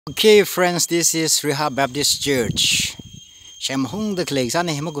Okay, friends, this is Riha Bapt Church. Shem hung the clay san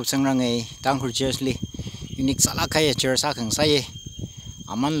him gup sang rang a tangkur churchly. Unique sala kaya church akang say.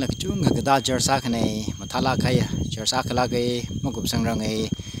 Aman lak chung gada church akane matala kaya church akalage mugup sang rang a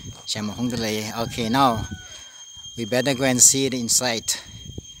shem hung the lay. Okay, now we better go and see the inside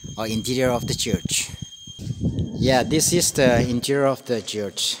or interior of the church. Yeah, this is the interior of the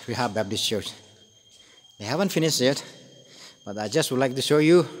church, Riha Bapt Church. They haven't finished yet, but I just would like to show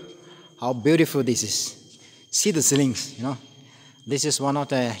you how beautiful this is. See the ceilings, you know. This is one of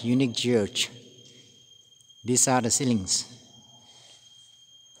the unique church. These are the ceilings.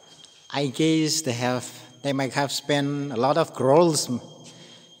 I guess they might have spent a lot of crores.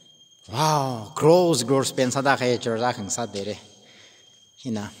 Wow, crores spent sada kaya church akang sad dere.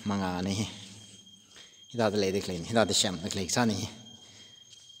 Hina mga ni. Hida the lady clean. Hida the sham the clean sani.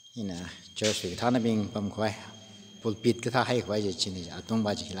 Hina church we thana bing pam kwai. Pulpit kita hai kwai je chini atong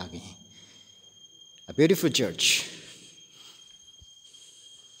baji hilagi. A beautiful church.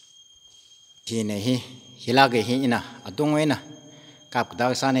 Hina hi hilagi hi ina atong we na kap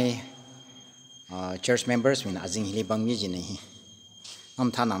da sani church members min azing hili bangmi jini hi.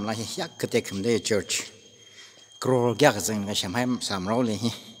 Nam thanam la hi yak kete khumde church. Kror gyak zeng ga sham hai sam ro le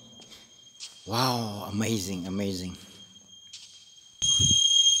hi. Wow, amazing, amazing.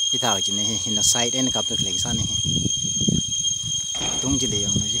 Ita jini hi in the side and kap the klek sani hi. Tung ji le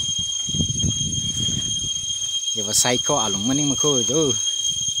yang no ji. Ye va side ko alung maning ma ko do.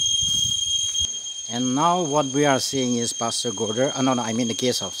 And now what we are seeing is Pastor Gorder. No, I mean the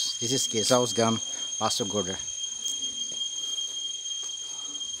guest house. This is guest house gum Pastor Gorder.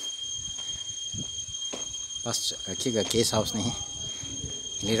 Pastor kiga guest house ni.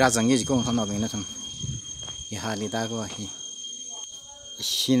 Lira zangi ji ko no bing na thum. Ye ha li da ko hi.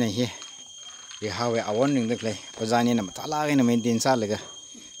 Hina hi. Ye ha we awon ning de klei. Pazani na matala ge na maintain sa lega.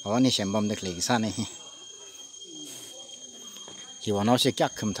 Awon ni shembam de klei sa ne hi. Ki wano se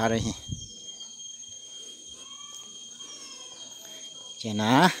kyak khum tha rahi.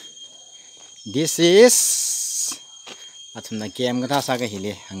 Jena, this is athumna game gata sa ga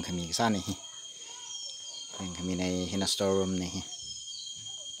hile ang khami sa ne hi. Ang khami nei hina storeroom ne hi.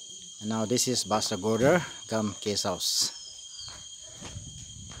 And now this is Pastor Gorder come case house.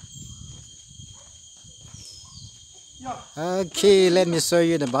 Okay, let me show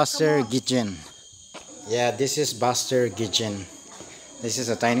you the Pastor kitchen. Yeah, this is Pastor kitchen. This is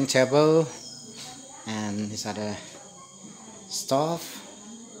a dining table, and these are the stove,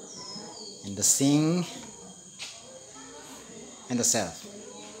 and the sink, and the shelf.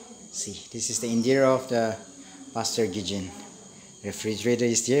 See, this is the interior of the Pastor kitchen. Refrigerator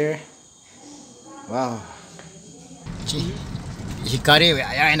is there. Wow. Gee, he got it.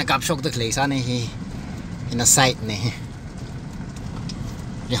 I in a cup shop the place, he in a site ne.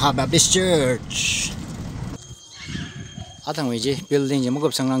 Riha Bapt Church. Atang we building je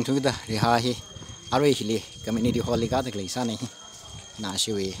mugup sangrang thu da riha hi aroi hili community hall ka da place ne. Na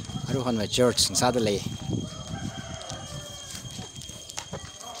shiwi aru han church sa da le.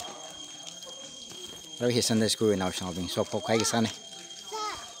 Aru Sunday school in our shopping so po kai sa ne.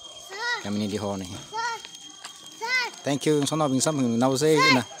 Community hall ne. Thank you so much. Something now say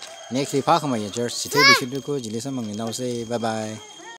na next week pa ka ma church. Site bi shidu ko jili samang now say bye bye.